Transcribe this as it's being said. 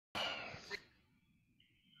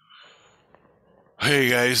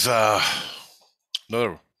Hey guys,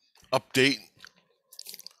 another update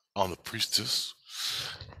on the priestess.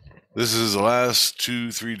 This is the last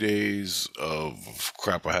 2, 3 days of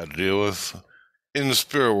crap I had to deal with in the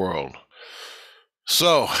spirit world.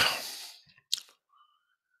 So,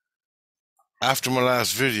 after my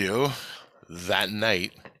last video, that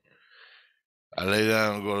night, I lay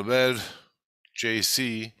down and go to bed.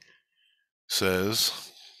 JC says,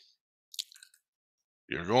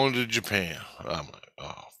 "You're going to Japan." I'm like,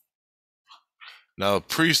 oh. Now, the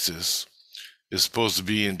priestess is supposed to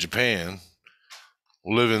be in Japan,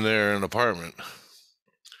 living there in an apartment.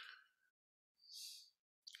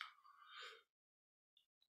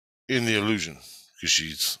 In the illusion,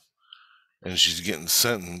 because she's getting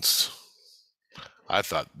sentenced. I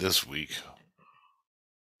thought this week,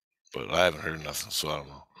 but I haven't heard nothing, so I don't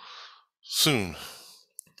know. Soon,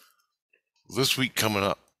 this week coming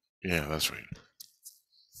up. Yeah, that's right.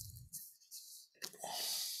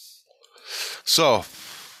 So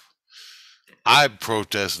I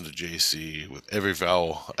protested to JC with every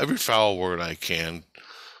foul word I can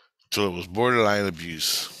till it was borderline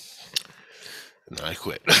abuse, and then I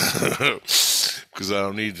quit because I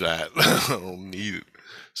don't need that. I don't need it.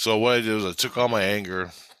 So what I did was I took all my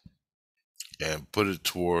anger and put it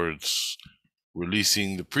towards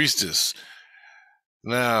releasing the priestess.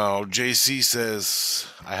 Now, JC says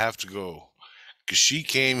I have to go because she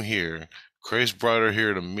came here. Christ brought her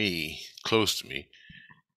here to me, close to me.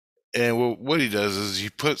 And what he does is he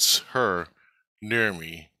puts her near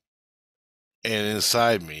me and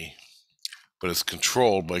inside me, but it's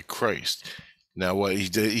controlled by Christ. Now, what he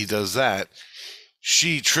does that,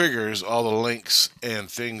 she triggers all the links and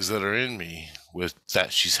things that are in me with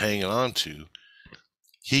that she's hanging on to.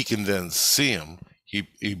 He can then see them.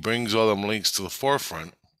 He brings all them links to the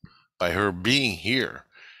forefront by her being here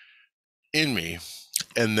in me,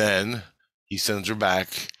 and then he sends her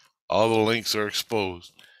back. All the links are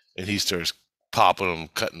exposed, and he starts popping them,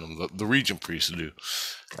 cutting them. The Regent priests do,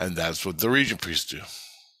 and that's what the Regent priests do.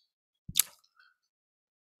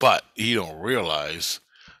 But he don't realize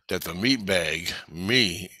that the meat bag,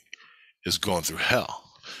 me, is going through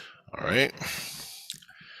hell. All right,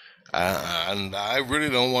 and I really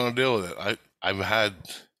don't want to deal with it. I've had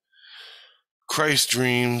Christ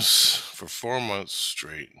dreams for 4 months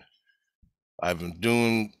straight. I'm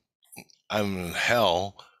in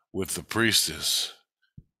hell with the priestess.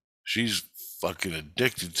 She's fucking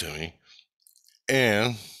addicted to me.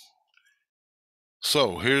 And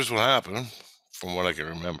so here's what happened from what I can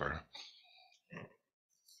remember.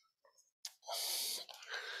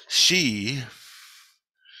 She,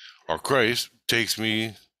 or Christ, takes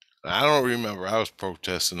me. I don't remember. I was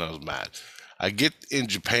protesting. I was mad. I get in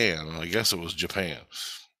Japan. I guess it was Japan.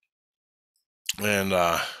 And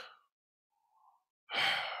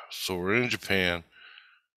so we're in Japan.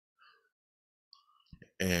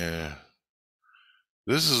 And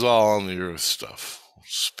this is all on the earth stuff,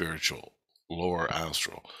 spiritual, lower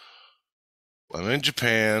astral. I'm in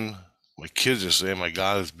Japan. My kids are saying, "My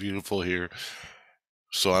God, it's beautiful here."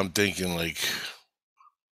 So I'm thinking like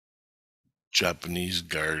Japanese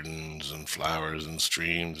gardens and flowers and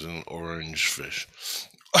streams and orange fish,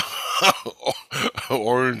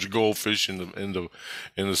 orange goldfish in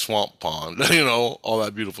the swamp pond. All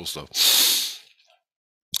that beautiful stuff.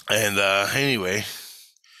 And anyway,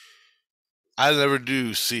 I never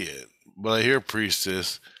do see it, but I hear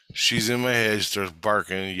priestess. She's in my head. She starts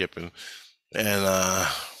barking and yipping, and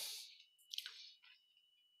I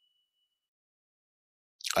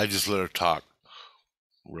just let her talk,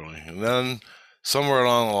 really. And then somewhere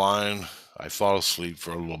along the line, I fall asleep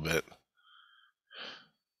for a little bit.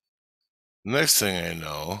 Next thing I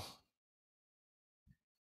know,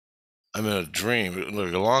 I'm in a dream.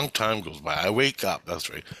 Look, a long time goes by. I wake up.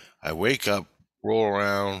 That's right. I wake up, roll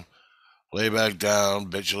around, lay back down,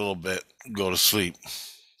 bitch a little bit, go to sleep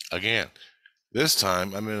again. This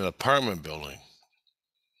time, I'm in an apartment building.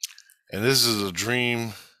 And this is a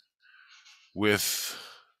dream with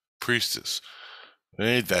priestess. It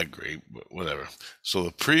ain't that great, but whatever. So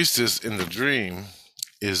the priestess in the dream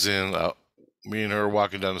is in me and her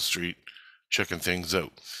walking down the street, checking things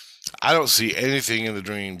out. I don't see anything in the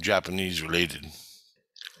dream Japanese related.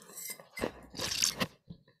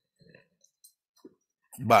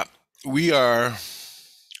 But we are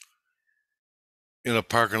in a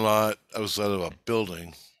parking lot outside of a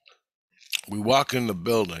building. We walk in the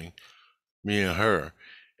building, me and her,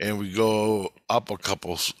 and we go up a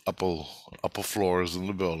couple floors in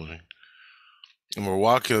the building. And we're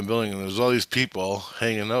walking in the building, and there's all these people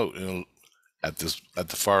hanging out at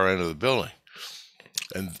the far end of the building.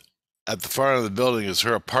 And at the far end of the building is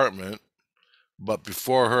her apartment, but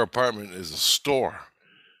before her apartment is a store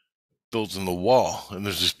built in the wall, and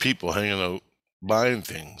there's just people hanging out buying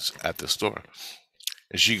things at the store.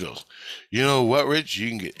 And she goes, "You know what, Rich? You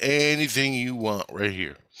can get anything you want right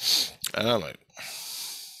here." And I'm like,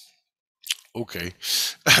 "Okay."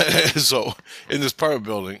 So in this apartment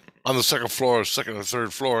building, on the second or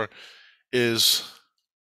third floor, is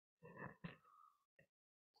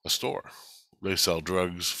a store. They sell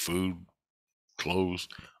drugs, food, clothes,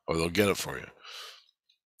 or they'll get it for you,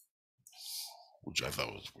 which I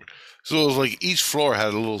thought was weird. So it was like each floor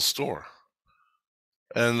had a little store.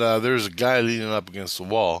 And there's a guy leaning up against the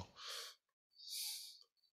wall.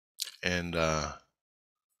 And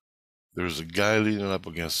there's a guy leaning up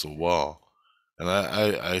against the wall. And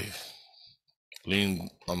I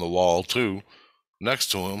leaned on the wall too,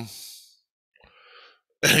 next to him.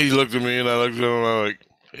 And he looked at me and I looked at him and I'm like,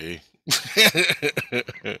 "Hey."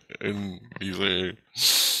 And he's like, "Hey."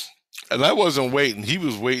 And I wasn't waiting. He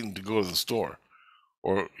was waiting to go to the store.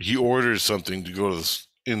 Or he ordered something to go to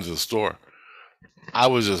into the store. I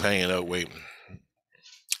was just hanging out waiting.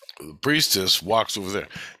 The priestess walks over there.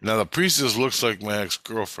 Now the priestess looks like my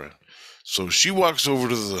ex-girlfriend. So she walks over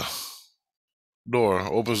to the door,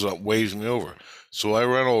 opens up, waves me over. So I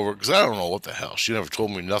run over because I don't know what the hell. She never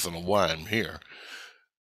told me nothing of why I'm here.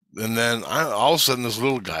 And then all of a sudden this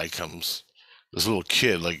little guy comes, this little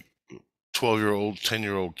kid, like 12-year-old,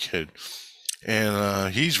 10-year-old kid.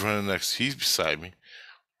 And he's beside me.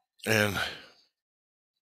 And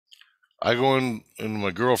I go into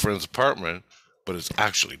my girlfriend's apartment, but it's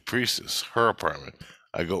actually priestess, her apartment.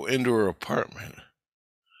 I go into her apartment,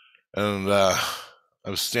 and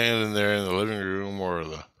I'm standing there in the living room or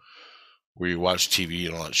where you watch TV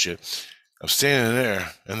and all that shit. I'm standing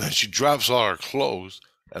there, and then she drops all her clothes,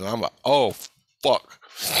 and I'm like, "Oh fuck!"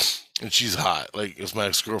 And she's hot, like it's my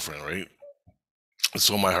ex-girlfriend, right? And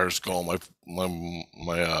so my heart's going,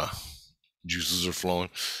 my juices are flowing,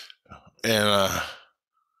 and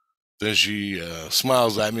then she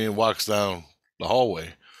smiles at me and walks down the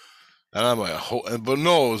hallway. And I'm like, but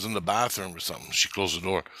no, it was in the bathroom or something. She closed the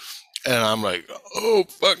door. And I'm like, "Oh,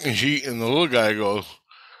 fucking she." And the little guy goes,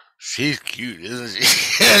 "She's cute, isn't she?"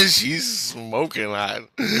 She's smoking hot.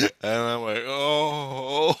 And I'm like,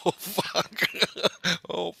 "Oh, fuck."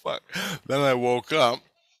 Oh, fuck. Then I woke up,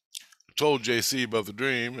 told JC about the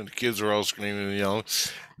dream, and the kids are all screaming and yelling.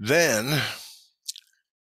 Then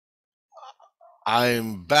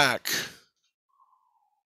I'm back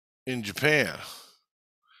in Japan.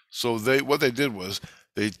 So what they did was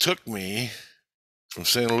they took me from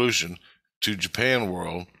St. Lucian to Japan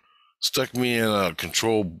World, stuck me in a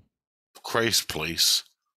controlled Christ place,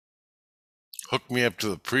 hooked me up to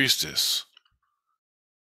the priestess,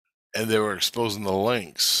 and they were exposing the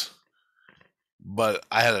links. But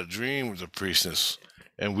I had a dream with the priestess,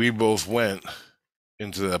 and we both went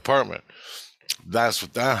into the apartment. That's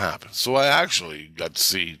what that happened. So I actually got to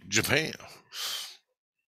see Japan.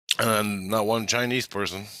 And not one Chinese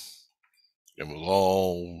person. It was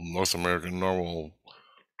all North American, normal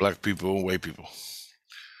black people, white people.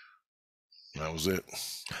 That was it.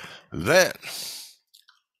 Then,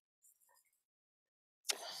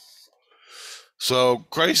 so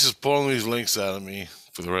Christ is pulling these links out of me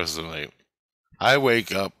for the rest of the night. I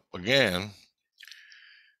wake up again,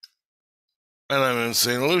 and I'm in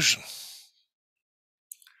St. Lucian.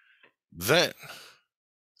 Then,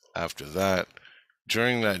 after that,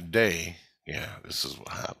 during that day, yeah, this is what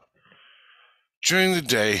happened. During the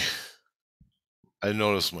day, I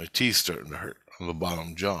noticed my teeth starting to hurt on the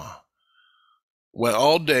bottom jaw. Went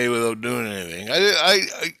all day without doing anything.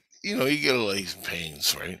 You know, you get a little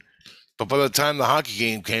pains, right? But by the time the hockey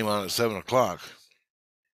game came on at 7 o'clock,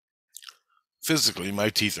 physically my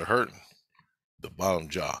teeth are hurting, the bottom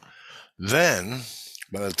jaw. Then,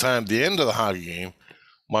 by the time the end of the hockey game,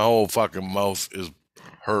 my whole fucking mouth is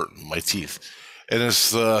hurting, my teeth, and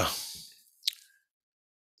it's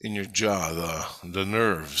in your jaw, the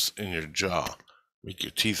nerves in your jaw make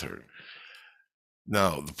your teeth hurt.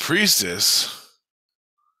 Now the priestess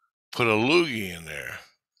put a loogie in there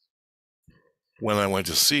when I went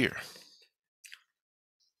to see her.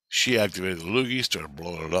 She activated the loogie, started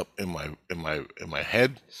blowing it up in my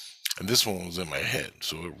head, and this one was in my head,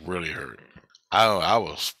 so it really hurt. I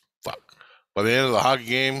was fucked. By the end of the hockey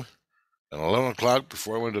game, at 11 o'clock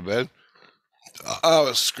before I went to bed, I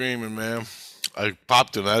was screaming, man. I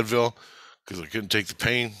popped an Advil because I couldn't take the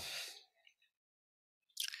pain.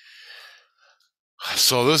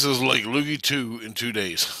 So this is like Loogie 2 in 2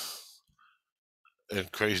 days. And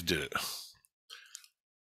Christ did it.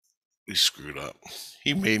 He screwed up.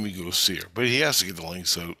 He made me go see her, but he has to get the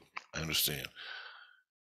links out. I understand.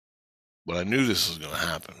 but I knew this was going to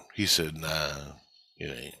happen. He said, nah, it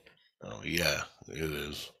ain't. Oh, yeah, it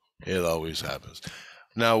is. It always happens.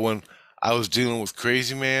 Now, when I was dealing with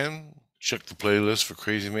Crazy Man, check the playlist for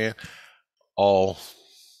Crazy Man, all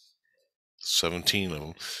 17 of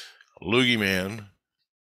them. Loogie Man,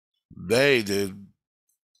 they did,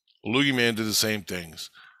 Loogie Man did the same things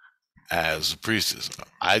as the priestess.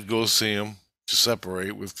 I'd go see him to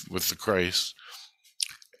separate with the Christ,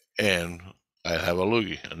 and I'd have a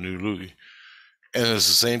loogie, a new loogie. And it's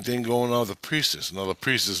the same thing going on with the priestess. Now, the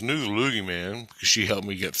priestess knew the loogie man because she helped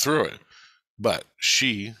me get through it. But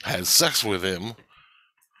she had sex with him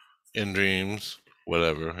in dreams,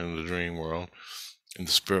 whatever, in the dream world, in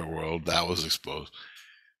the spirit world. That was exposed.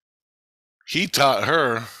 He taught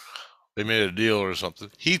her, they made a deal or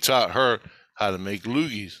something. He taught her how to make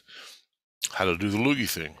loogies, how to do the loogie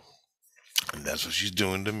thing. And that's what she's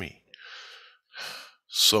doing to me.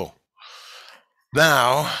 So,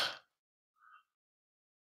 now,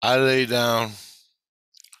 I lay down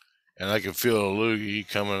and I can feel a loogie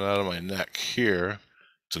coming out of my neck here.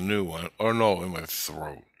 It's a new one. Or no, in my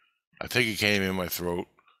throat. I think it came in my throat.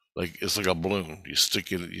 Like, it's like a balloon. You stick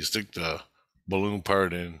the balloon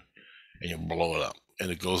part in and you blow it up. And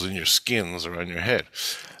it goes in your skins around your head.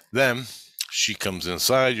 Then she comes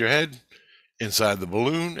inside your head, inside the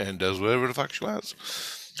balloon, and does whatever the fuck she wants.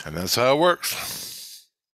 And that's how it works.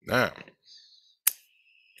 Now,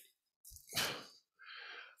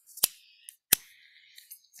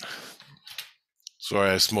 sorry,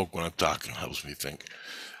 I smoke when I'm talking. Helps me think.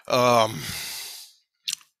 And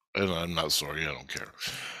I'm not sorry. I don't care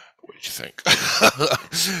what you think.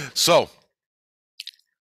 So,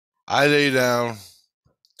 I lay down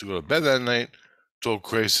to go to bed that night. Told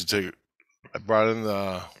Chris to take it. I brought in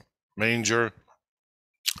the manger.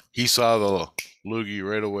 He saw the loogie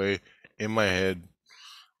right away in my head.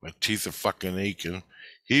 My teeth are fucking aching.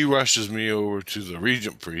 He rushes me over to the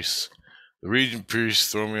regent priest. The regent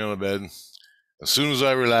priest throw me on the bed. As soon as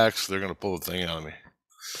I relax, they're going to pull the thing out of me.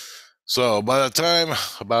 So by the time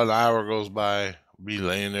about an hour goes by, I'll be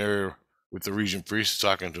laying there with the regent priest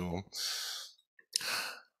talking to him.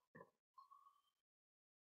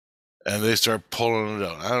 And they start pulling it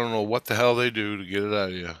out. I don't know what the hell they do to get it out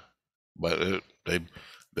of you, but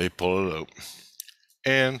they pull it out.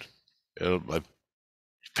 And my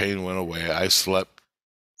pain went away. I slept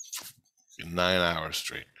 9 hours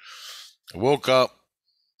straight. I woke up,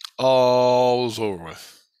 all was over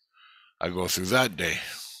with. I go through that day.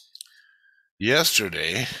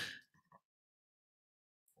 Yesterday,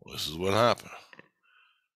 this is what happened.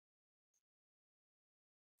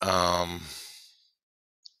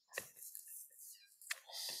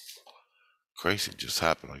 Crazy just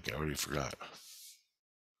happened. Like I already forgot.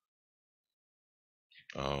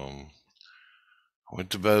 I went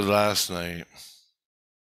to bed last night.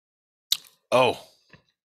 Oh,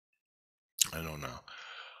 I know now.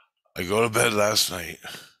 I go to bed last night,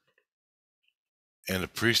 and the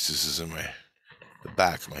priestess is in the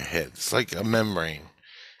back of my head. It's like a membrane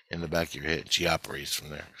in the back of your head. She operates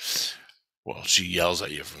from there. Well, she yells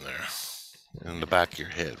at you from there, in the back of your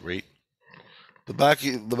head, right? The back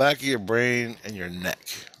of your brain and your neck,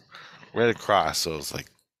 right across. So it's like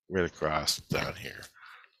right across down here.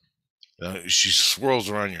 She swirls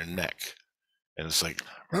around your neck, and it's like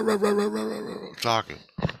rah, rah, rah, rah, rah, rah, rah, talking.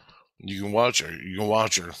 You can watch her. You can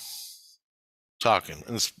watch her talking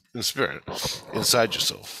in spirit inside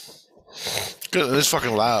yourself. Good, it's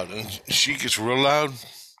fucking loud, and she gets real loud,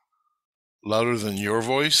 louder than your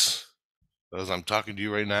voice. As I'm talking to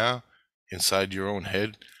you right now, inside your own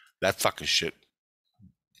head. That fucking shit.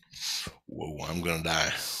 Whoa, I'm gonna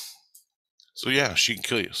die. So yeah, she can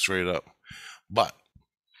kill you straight up, but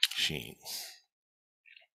she ain't.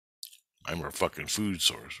 I'm her fucking food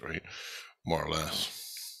source, right? More or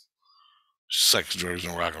less. Sex, drugs,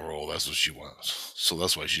 and rock and roll. That's what she wants. So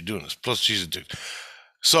that's why she's doing this. Plus, she's a dude.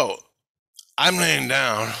 So I'm laying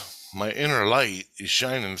down. My inner light is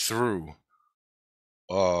shining through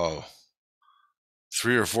 3 or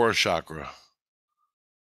 4 chakra.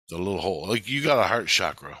 The little hole. Like you got a heart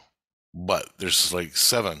chakra, but there's like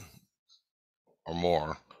 7 or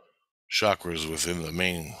more chakras within the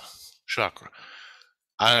main chakra.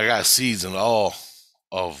 I got seeds in all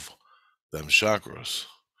of them chakras.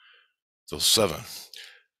 Those 7.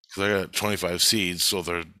 Because I got 25 seeds, so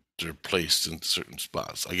they're placed in certain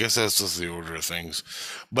spots. I guess that's just the order of things.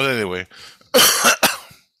 But anyway,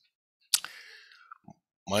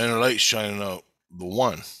 my inner light's shining out the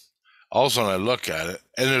one. All of a sudden I look at it,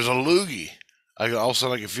 and there's a loogie. All of a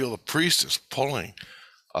sudden I can feel the priestess pulling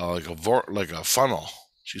like a funnel.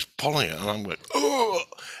 She's pulling it, and I'm like, oh,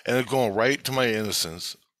 and it's going right to my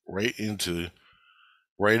innocence, right into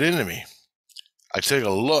right into me. I take a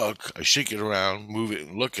look, I shake it around, move it,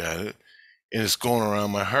 and look at it, and it's going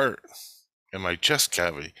around my heart and my chest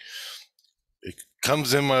cavity. It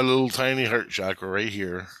comes in my little tiny heart chakra right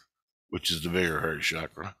here, which is the bigger heart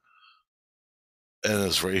chakra, and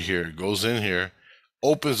it's right here. It goes in here,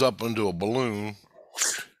 opens up into a balloon,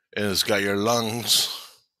 and it's got your lungs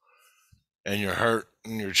and your heart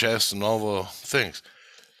and your chest and all the things.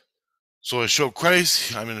 So I show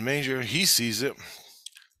Christ, I'm in the manger, he sees it,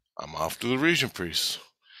 I'm off to the region priest.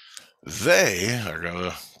 They are going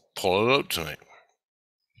to pull it out tonight.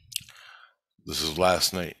 This is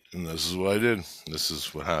last night, and this is what I did. This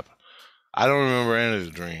is what happened. I don't remember any of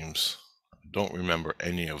the dreams. I don't remember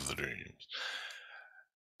any of the dreams.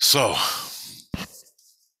 So,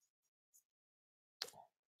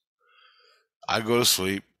 I go to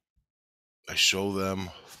sleep. I show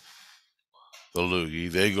them the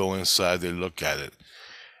loogie. They go inside. They look at it.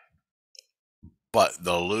 But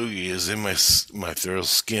the loogie is in my ethereal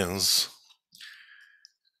skins.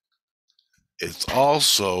 It's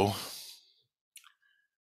also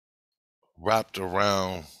wrapped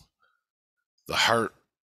around the heart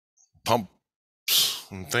pumps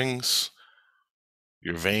and things,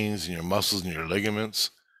 your veins and your muscles and your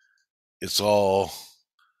ligaments. It's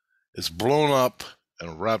blown up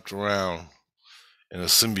and wrapped around in a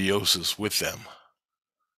symbiosis with them.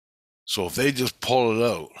 So if they just pull it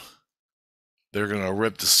out, they're going to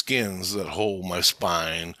rip the skins that hold my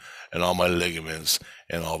spine and all my ligaments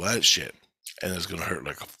and all that shit. And it's going to hurt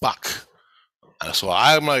like a fuck. So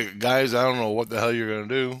I'm like, guys, I don't know what the hell you're going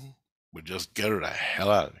to do, but just get her the hell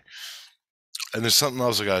out of me. And there's something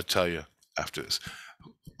else I got to tell you after this.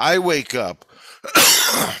 I wake up.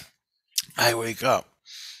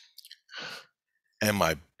 And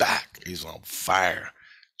my back is on fire.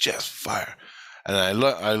 Just fire. And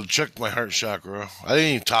I checked my heart chakra. I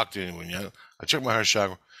didn't even talk to anyone yet. I checked my heart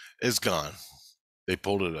chakra. It's gone. They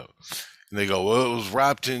pulled it out. And they go, well, it was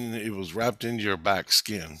wrapped into your back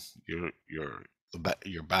skin. Your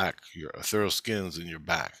back, your ethereal skins in your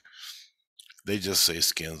back. They just say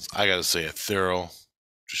skins. I gotta say ethereal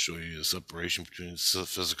to show you the separation between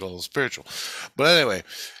physical and spiritual. But anyway,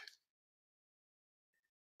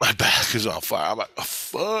 my back is on fire. I'm like, oh,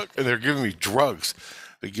 fuck. And they're giving me drugs.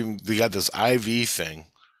 They got this IV thing.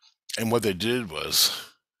 And what they did was,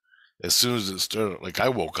 as soon as it started, like I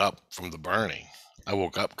woke up from the burning. I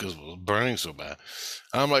woke up because it was burning so bad.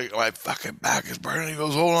 And I'm like, my fucking back is burning. He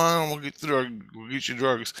goes, hold on, we'll get you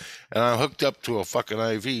drugs. And I'm hooked up to a fucking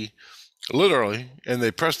IV, literally. And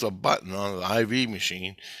they pressed a button on the IV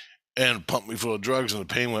machine and pumped me full of drugs, and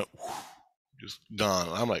the pain went just gone.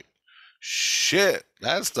 I'm like, shit,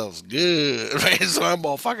 that stuff's good. Right? So I'm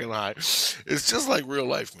all fucking high. It's just like real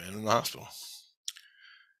life, man, in the hospital.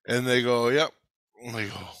 And they go, yep. And they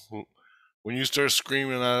go, well, when you start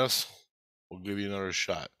screaming at us, we'll give you another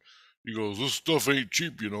shot. He goes, this stuff ain't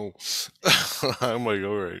cheap, you know. I'm like,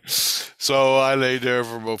 all right. So I lay there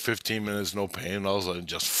for about 15 minutes, no pain. All of a sudden,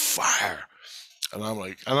 just fire. And I'm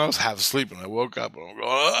like, and I was half asleep, and I woke up, and I'm going,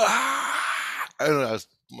 ah! And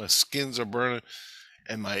my skins are burning,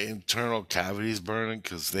 and my internal cavities burning,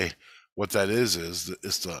 because what that is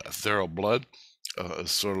it's the ethereal blood.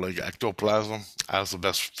 It's sort of like ectoplasm. That's the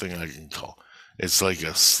best thing I can call. It's like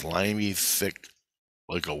a slimy, thick,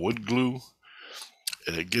 like a wood glue.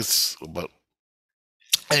 And it gets, but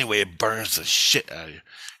anyway, it burns the shit out of you.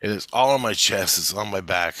 And it's all on my chest. It's on my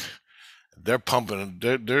back. They're pumping.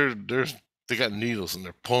 They got needles, and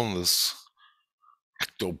they're pulling this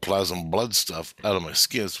ectoplasm blood stuff out of my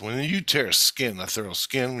skin. So when you tear a skin, ethereal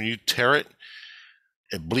skin, when you tear it,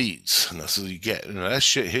 it bleeds, and that's what you get. And that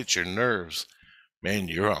shit hits your nerves, man,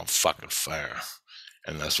 you're on fucking fire.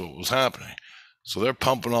 And that's what was happening. So they're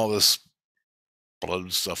pumping all this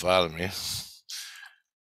blood stuff out of me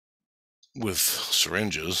with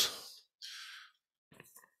syringes,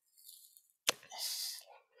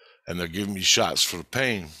 and they're giving me shots for the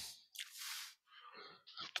pain.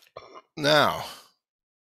 Now,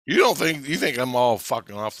 you think I'm all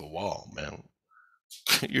fucking off the wall, man.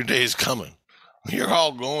 Your day's coming. You're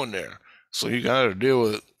all going there. So you gotta deal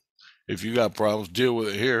with it. If you got problems, deal with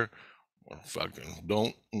it here. Or fucking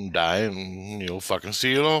don't die, and you'll fucking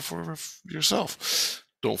see it all for yourself.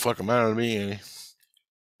 Don't fucking matter to me any.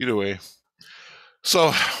 Either way.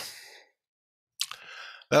 So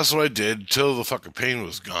that's what I did till the fucking pain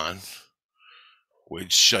was gone.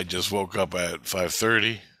 Which I just woke up at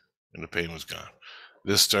 5:30 and the pain was gone.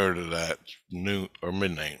 This started at noon or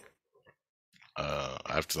midnight.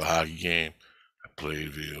 After the hockey game, I played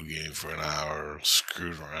a video game for an hour,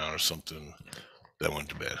 screwed around or something, then went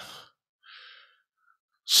to bed.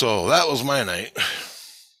 So that was my night.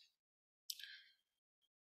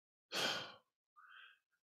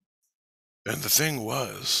 And the thing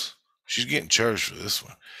was, she's getting charged for this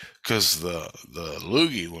one because the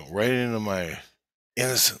loogie went right into my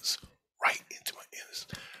innocence, right into my innocence.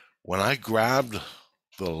 When I grabbed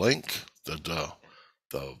the link, the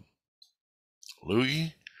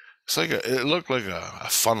loogie, it's like it looked like a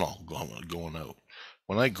funnel going out.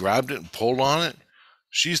 When I grabbed it and pulled on it,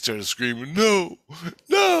 she started screaming, "No,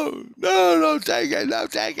 no, no, don't take it,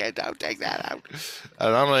 don't take it, don't take that out."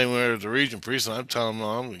 And I'm not even there at the region priest, and I'm telling him,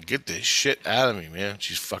 "No, I'm gonna get this shit out of me, man.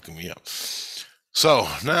 She's fucking me up." So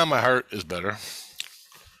now my heart is better.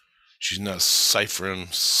 She's not ciphering,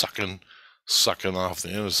 sucking off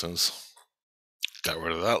the innocence. Got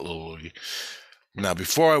rid of that little lady. Now,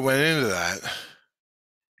 before I went into that, as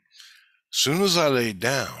soon as I laid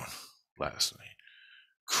down last night,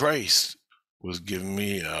 Christ was giving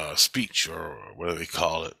me a speech, or what do they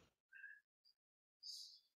call it?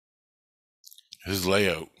 His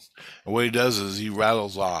layout. And what he does is he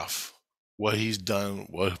rattles off what he's done,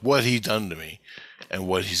 what he's done to me, and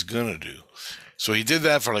what he's gonna do. So he did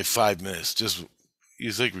that for like 5 minutes. Just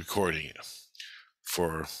he's like recording it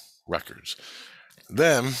for records.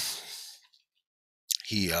 Then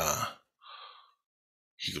he goes,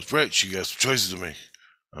 "Rich, you got some choices to make."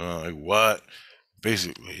 And I'm like, "What?"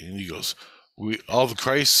 Basically, and he goes, "We all the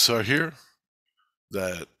Christs are here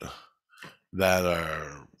that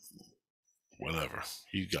are whatever."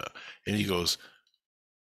 And he goes,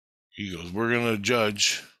 "We're gonna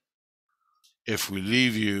judge if we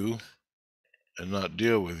leave you and not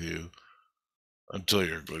deal with you until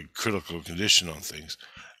you're like critical condition on things,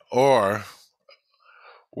 or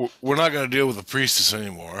we're not going to deal with the priestess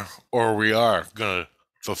anymore, or we are going to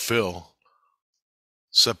fulfill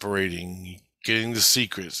separating, getting the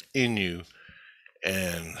secrets in you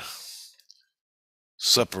and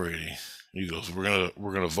separating." He goes, we're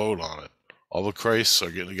gonna vote on it. All the Christs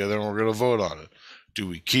are getting together and we're gonna vote on it. Do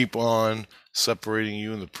we keep on separating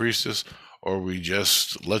you and the priestess, or we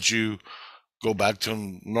just let you go back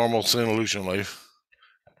to normal sin illusion life?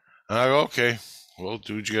 And I go, "Okay, well,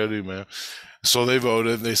 do what you gotta do, man." So they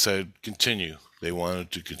voted and they said continue. They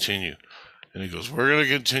wanted to continue. And he goes, "We're gonna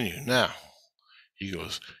continue." Now, he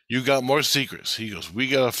goes, "You got more secrets." He goes, we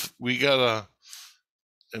gotta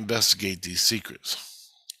investigate these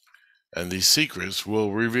secrets. And these secrets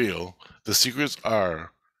will reveal, the secrets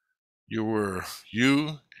are,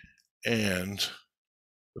 you and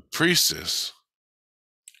the priestess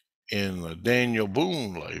in the Daniel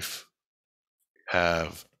Boone life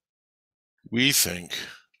have, we think,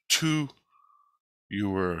 you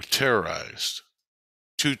were terrorized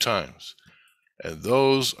 2 times. And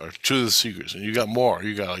those are 2 of the secrets. And you got more,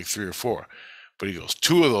 you got like 3 or 4. But he goes,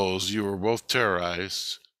 2 of those you were both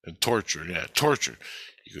terrorized and tortured. Yeah, tortured.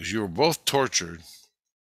 He goes, you were both tortured,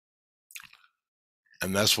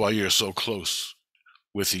 and that's why you're so close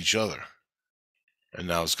with each other. And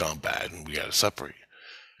now it's gone bad and we got to separate.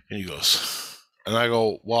 And he goes, and I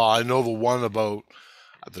go, "Well, I know the one about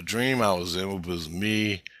the dream I was in. It was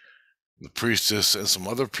me, the priestess, and some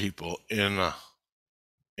other people in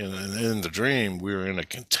the dream. We were in a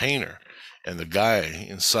container, and the guy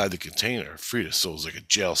inside the container freed us, so it was like a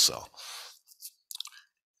jail cell.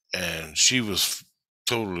 And she was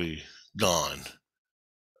totally gone.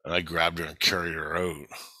 And I grabbed her and carried her out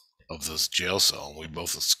of this jail cell, and we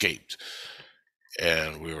both escaped.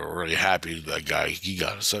 And we were really happy that guy, he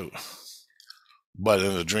got us out. But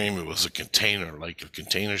in the dream, it was a container, like a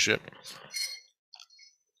container ship.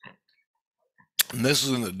 And this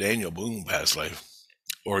was in the Daniel Boone past life,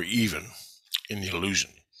 or even in the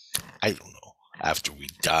illusion. I don't know. After we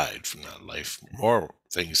died from that life, more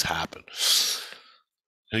things happened.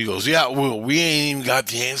 And he goes, "Yeah, well, we ain't even got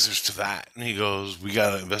the answers to that." And he goes, "We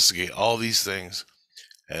got to investigate all these things."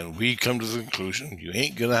 And we come to the conclusion, you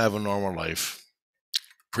ain't going to have a normal life.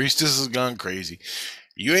 Priestess has gone crazy.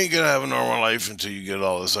 You ain't going to have a normal life until you get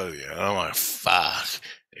all this out of you. And I'm like, fuck.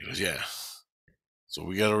 He goes, "Yeah. So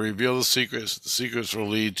we got to reveal the secrets. The secrets will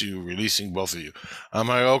lead to releasing both of you." I'm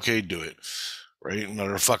like, "Okay, do it." Right?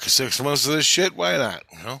 Another fucking 6 months of this shit? Why not?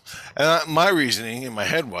 You know? And my reasoning in my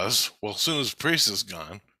head was, well, as soon as Priest is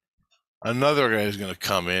gone, another guy is going to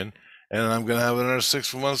come in, and I'm going to have another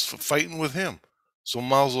 6 months fighting with him. So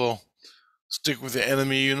might as well stick with the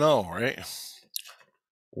enemy, right?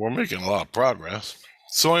 We're making a lot of progress.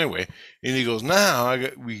 So anyway, and he goes,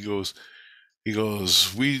 he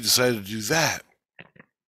goes, "We decided to do that.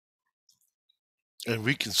 And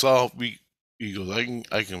we can solve, he goes,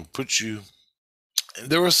 I can put you," and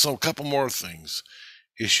there was some couple more things,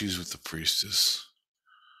 issues with the priestess,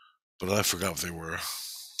 but I forgot what they were.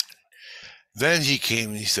 Then he came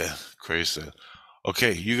and he said, Christ said,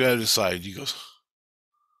 "Okay, you got to decide." He goes,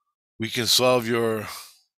 "We can solve your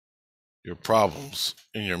your problems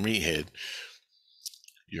in your meathead,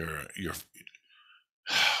 your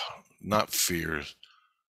not fears,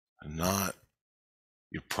 not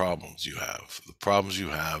your problems you have, the problems you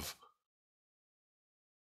have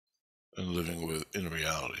in living in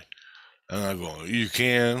reality. And I go, you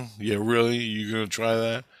can? Yeah, really? You gonna try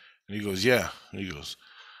that? And he goes, yeah. And he goes,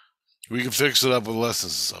 we can fix it up with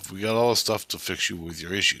lessons and stuff. We got all the stuff to fix you with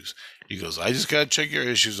your issues. He goes, I just gotta check your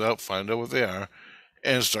issues out, find out what they are,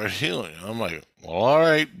 and start healing. I'm like, well, all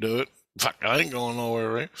right, do it. Fuck, I ain't going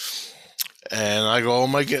nowhere, right? And I go,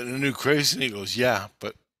 am I getting a new craze? And he goes, yeah,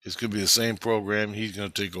 but it's gonna be the same program. He's gonna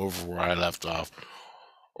take over where I left off,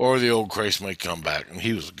 or the old craze might come back. And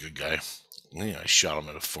he was a good guy. Yeah, I shot him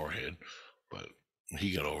in the forehead, but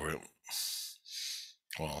he got over it.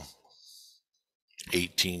 Well,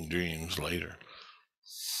 18 dreams later.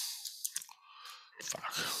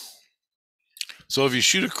 Fuck. So if you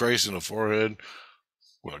shoot a Christ in the forehead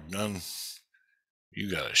with a gun,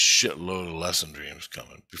 you got a shitload of lesson dreams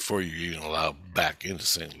coming before you're even allowed back into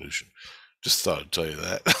St. Lucian. Just thought I'd tell you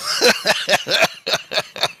that.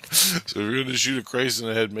 So if you're going to shoot a Christ in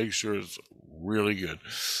the head, make sure it's really good.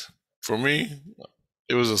 For me,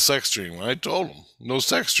 it was a sex dream. I told him, no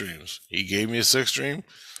sex dreams. He gave me a sex dream.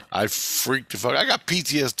 I freaked the fuck. I got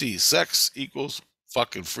PTSD. Sex equals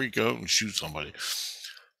fucking freak out and shoot somebody.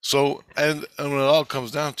 So, and when it all comes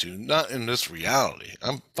down to, not in this reality.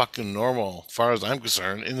 I'm fucking normal, as far as I'm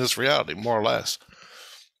concerned, in this reality, more or less.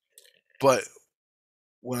 But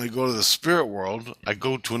when I go to the spirit world, I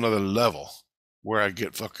go to another level where I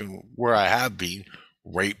get where I have been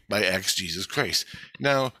raped by ex-Jesus Christ.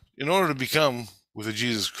 Now, in order to become with a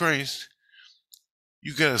Jesus Christ,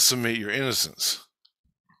 you gotta submit your innocence.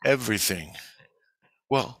 Everything.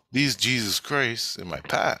 Well, these Jesus Christs in my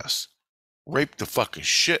past raped the fucking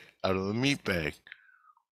shit out of the meat bag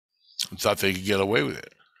and thought they could get away with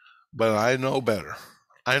it. But I know better.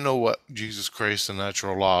 I know what Jesus Christ, the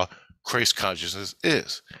natural law, Christ consciousness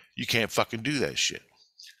is. You can't fucking do that shit.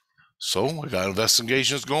 So I got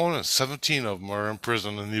investigations going, and 17 of them are in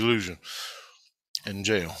prison in the illusion, in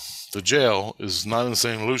jail. The jail is not in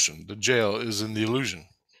St. Lucian. The jail is in the illusion.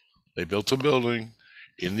 They built a building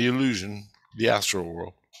in the illusion, the astral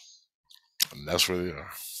world, and that's where they are.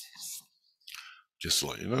 Just to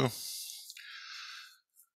let you know.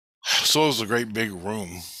 So it's a great big room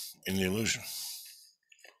in the illusion,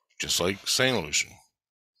 just like St. Lucian.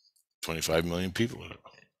 25 million people in it,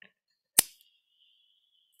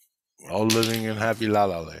 all living in happy la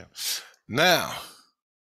la land. Now,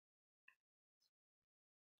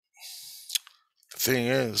 the thing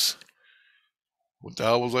is, what the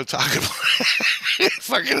hell was I talking about? It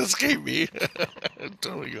fucking escaped me.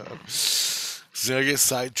 Totally gone. See, I get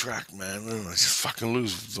sidetracked, man. I just fucking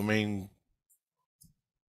lose the main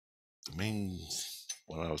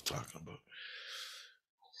what I was talking about.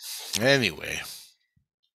 Anyway,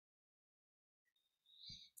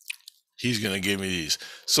 he's gonna give me these.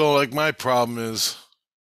 So, like, my problem is,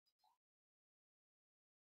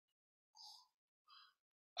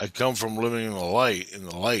 I come from living in the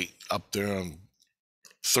light up there on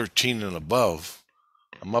 13 and above.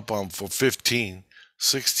 I'm up on for 15,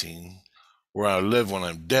 16, where I live when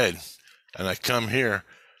I'm dead. And I come here,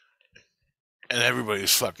 and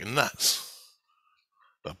everybody's fucking nuts.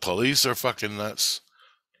 The police are fucking nuts.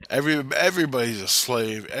 Everybody's a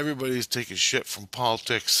slave. Everybody's taking shit from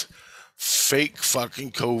politics. Fake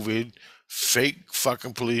fucking COVID. Fake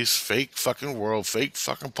fucking police. Fake fucking world. Fake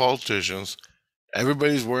fucking politicians.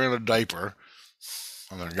 Everybody's wearing a diaper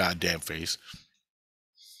on their goddamn face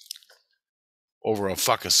over a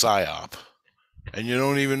fucking psyop. And you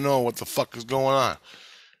don't even know what the fuck is going on.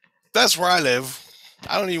 That's where I live.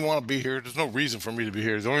 I don't even want to be here. There's no reason for me to be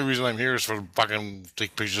here. The only reason I'm here is for fucking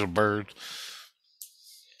take pictures of birds.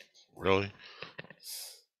 Really?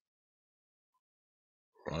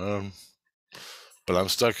 But I'm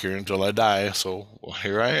stuck here until I die, so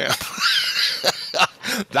here I am.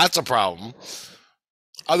 That's a problem.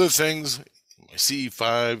 Other things, my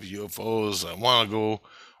CE5, UFOs, I want to go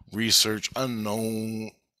research unknown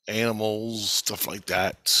animals, stuff like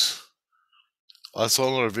that. That's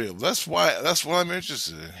all another video. That's what I'm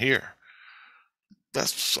interested in here.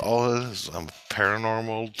 That's all it is. I'm a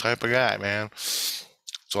paranormal type of guy, man.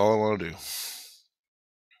 That's all I want to do.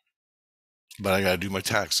 But I gotta do my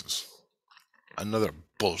taxes. Another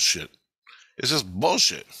bullshit. It's just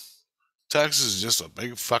bullshit. Taxes is just a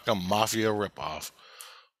big fucking mafia ripoff.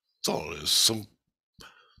 That's all it is.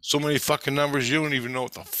 So many fucking numbers, you don't even know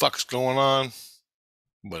what the fuck's going on,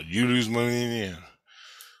 but you lose money in the end.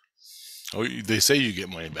 Oh, they say you get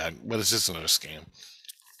money back, but it's just another scam.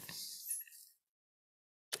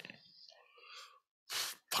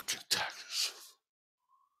 Fucking tax.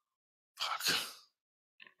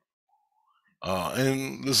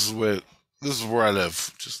 And this is where I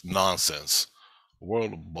live. Just nonsense. A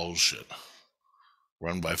world of bullshit.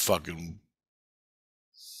 Run by fucking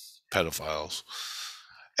pedophiles.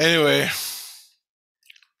 Anyway,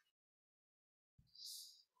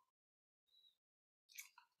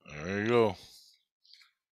 there you go.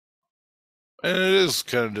 And it is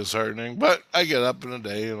kind of disheartening, but I get up in a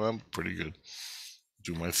day and I'm pretty good.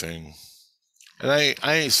 Do my thing. And I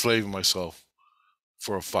ain't slaving myself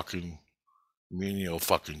for a fucking menial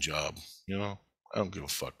fucking job. You know? I don't give a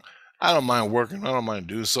fuck. I don't mind working. I don't mind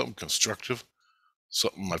doing something constructive.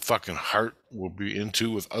 Something my fucking heart will be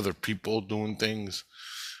into with other people doing things.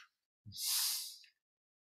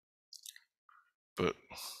 But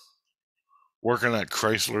working at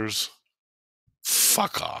Chrysler's,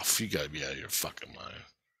 fuck off. You gotta be out of your fucking mind.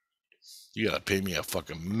 You gotta pay me a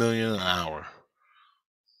fucking million an hour.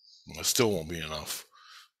 It still won't be enough.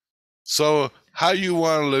 So, how you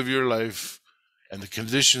want to live your life and the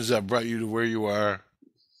conditions that brought you to where you are,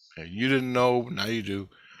 and you didn't know, now you do.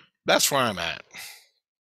 That's where I'm at.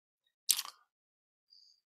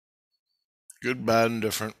 Good, bad, and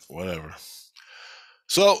different, whatever.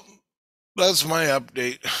 So, that's my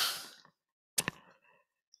update.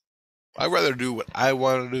 I'd rather do what I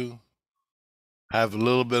want to do, have a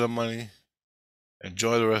little bit of money,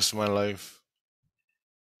 enjoy the rest of my life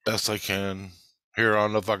best I can here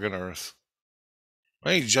on the fucking earth.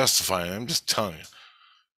 I ain't justifying it, I'm just telling you.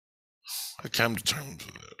 I come to terms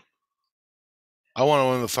with it. I want to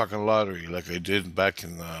win the fucking lottery like I did back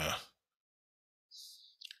in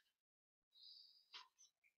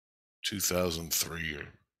 2003 or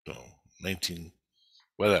no, 19,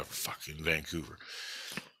 whatever, fucking Vancouver.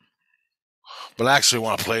 But I actually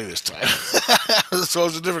want to play this time. So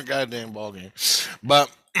it's a different goddamn ball game. But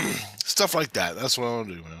stuff like that, that's what I want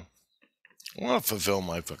to do, man. I want to fulfill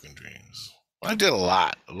my fucking dreams. I did a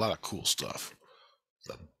lot of cool stuff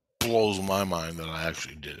that blows my mind that I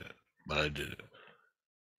actually did it. But I did it.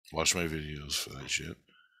 Watch my videos for that shit.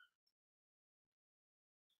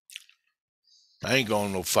 I ain't going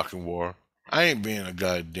to no fucking war. I ain't being a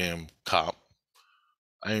goddamn cop.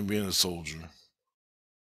 I ain't being a soldier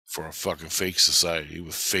for a fucking fake society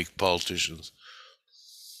with fake politicians.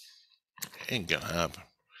 Ain't gonna happen.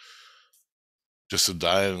 Just to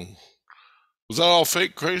die and... Was that all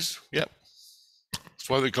fake, crazy? Yep. That's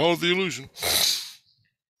why they call it the illusion.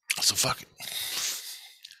 So fuck it.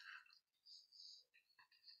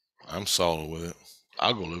 I'm solid with it.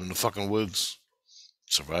 I'll go live in the fucking woods.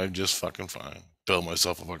 Survive just fucking fine. Build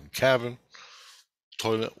myself a fucking cabin.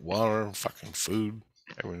 Toilet, water, fucking food.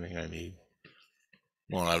 Everything I need.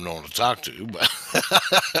 Well, I have no one to talk to, but...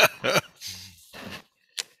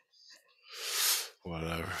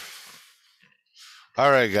 Whatever.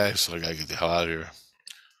 Alright, guys. So I gotta get the hell out of here.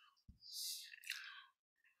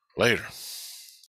 Later.